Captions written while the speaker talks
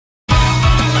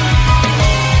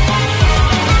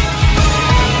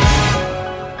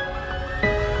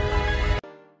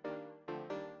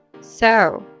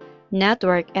So,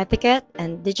 network etiquette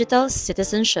and digital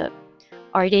citizenship.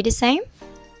 Are they the same?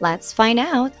 Let's find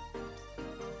out.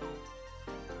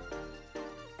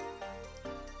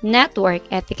 Network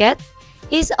etiquette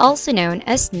is also known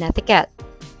as netiquette.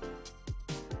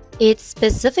 It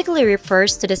specifically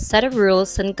refers to the set of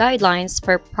rules and guidelines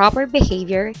for proper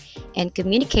behavior and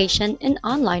communication in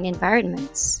online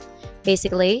environments.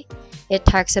 Basically, it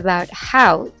talks about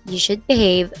how you should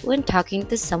behave when talking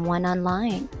to someone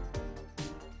online.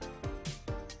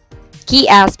 Key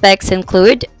aspects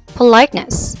include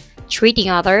politeness, treating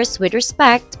others with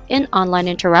respect in online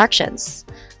interactions,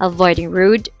 avoiding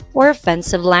rude or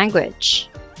offensive language.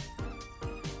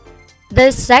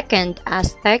 The second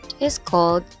aspect is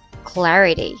called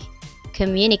clarity,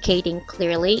 communicating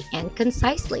clearly and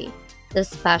concisely,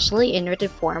 especially in written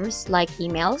forms like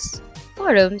emails,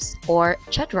 forums, or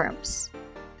chat rooms.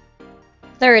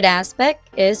 Third aspect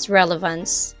is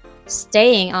relevance,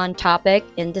 staying on topic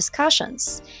in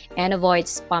discussions, and avoid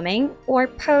spamming or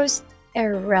post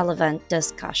irrelevant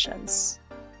discussions.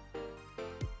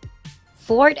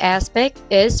 Fourth aspect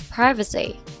is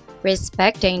privacy,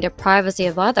 respecting the privacy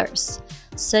of others,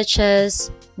 such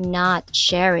as not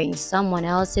sharing someone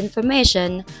else's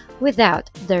information without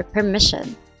their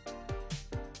permission.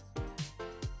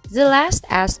 The last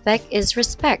aspect is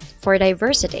respect for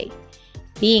diversity,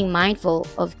 being mindful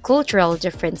of cultural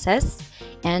differences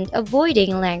and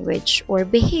avoiding language or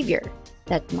behavior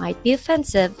that might be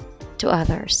offensive to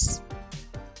others.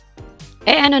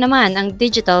 Ano naman ang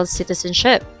digital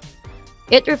citizenship?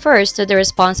 It refers to the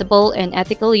responsible and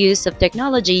ethical use of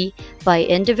technology by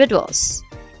individuals.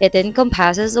 It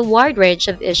encompasses a wide range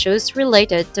of issues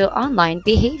related to online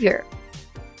behavior.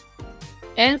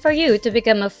 And for you to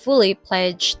become a fully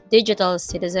pledged digital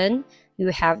citizen, you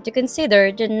have to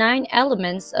consider the 9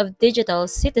 elements of digital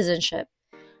citizenship.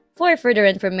 For further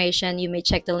information, you may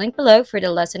check the link below for the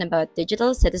lesson about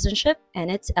digital citizenship and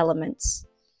its elements.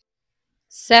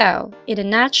 So, in a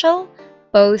nutshell,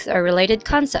 both are related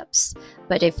concepts,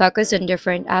 but they focus on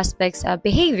different aspects of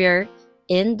behavior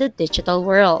in the digital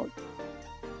world.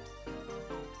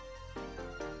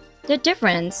 The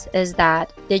difference is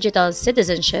that digital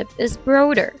citizenship is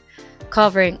broader,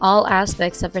 covering all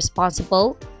aspects of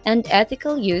responsible and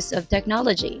ethical use of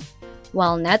technology,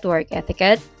 while network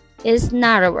etiquette is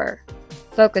narrower,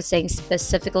 focusing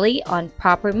specifically on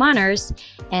proper manners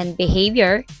and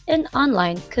behavior in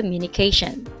online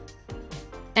communication.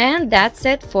 And that's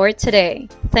it for today.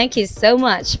 Thank you so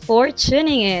much for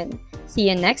tuning in. See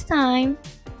you next time.